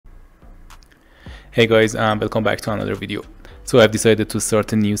Hey guys, welcome back to another video. So I've decided to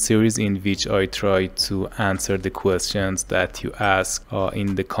start a new series in which I try to answer the questions that you ask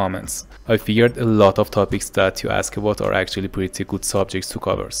in the comments. I figured a lot of topics that you ask about are actually pretty good subjects to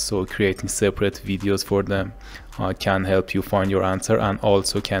cover, so creating separate videos for them can help you find your answer and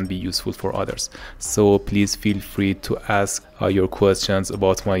also can be useful for others. So please feel free to ask your questions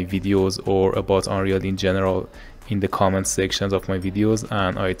about my videos or about Unreal in general in the comment sections of my videos,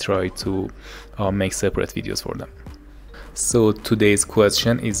 and I try to make separate videos for them. So today's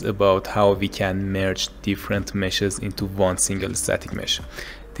question is about how we can merge different meshes into one single static mesh.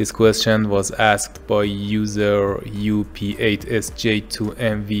 This question was asked by user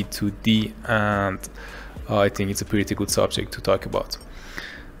UP8SJ2MV2D, and I think it's a pretty good subject to talk about.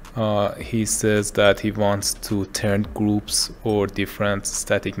 He says that he wants to turn groups or different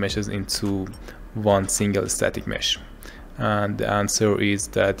static meshes into one single static mesh, and the answer is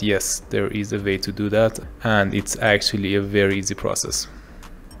that yes, there is a way to do that, and it's actually a very easy process.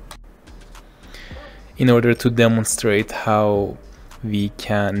 In order to demonstrate how we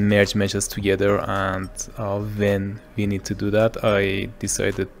can merge meshes together and when we need to do that, I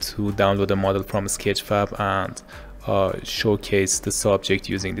decided to download a model from Sketchfab and showcase the subject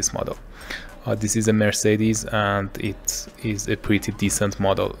using this model. This is a Mercedes, and it is a pretty decent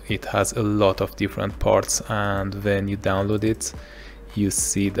model. It has a lot of different parts, and when you download it, you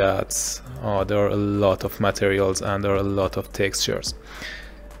see that there are a lot of materials and there are a lot of textures.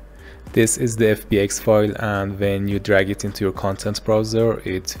 This is the FBX file, and when you drag it into your content browser,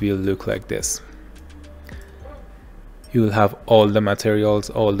 it will look like this. You will have all the materials,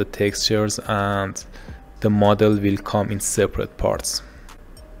 all the textures, and the model will come in separate parts.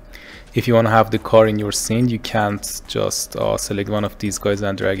 If you want to have the car in your scene, you can't just select one of these guys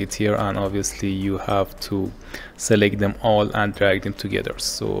and drag it here, and obviously you have to select them all and drag them together.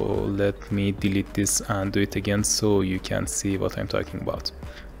 So let me delete this and do it again so you can see what I'm talking about.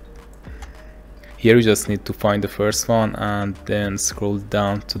 Here you just need to find the first one and then scroll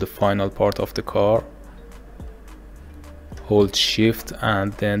down to the final part of the car, hold shift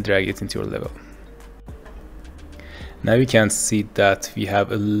and then drag it into your level. Now you can see that we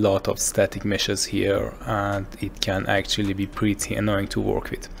have a lot of static meshes here, and it can actually be pretty annoying to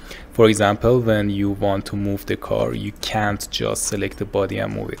work with. For example, when you want to move the car, you can't just select the body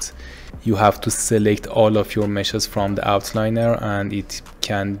and move it. You have to select all of your meshes from the outliner, and it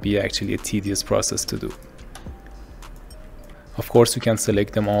can be actually a tedious process to do. Of course, you can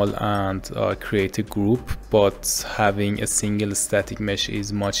select them all and create a group, but having a single static mesh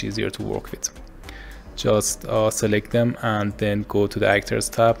is much easier to work with. Just select them and then go to the actors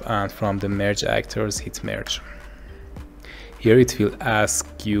tab, and from the merge actors hit merge. Here it will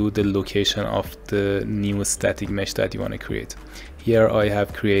ask you the location of the new static mesh that you want to create. Here I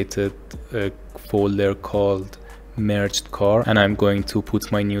have created a folder called merged car, and I'm going to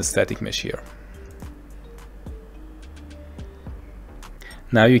put my new static mesh here.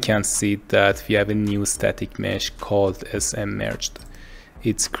 Now you can see that we have a new static mesh called SM merged.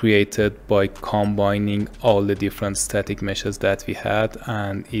 It's created by combining all the different static meshes that we had,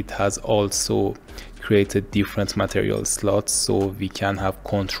 and it has also created different material slots so we can have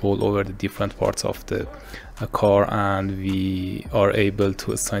control over the different parts of the car, and we are able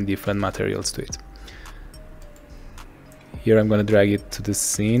to assign different materials to it. Here I'm going to drag it to the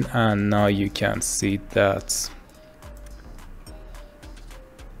scene, and now you can see that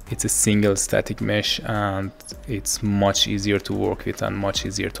it's a single static mesh, and it's much easier to work with and much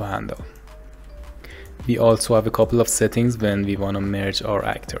easier to handle. We also have a couple of settings when we want to merge our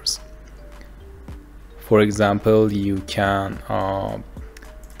actors. For example, you can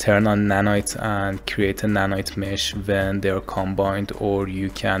turn on nanite and create a nanite mesh when they are combined, or you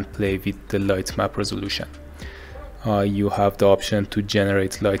can play with the light map resolution. You have the option to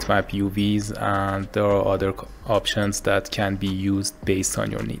generate light map UVs, and there are other options that can be used based on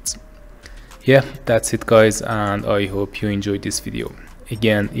your needs. Yeah, that's it guys, and I hope you enjoyed this video.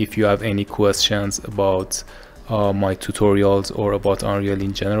 Again, if you have any questions about my tutorials or about Unreal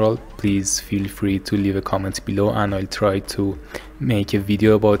in general, please feel free to leave a comment below, and I'll try to make a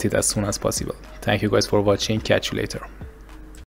video about it as soon as possible. Thank you guys for watching. Catch you later.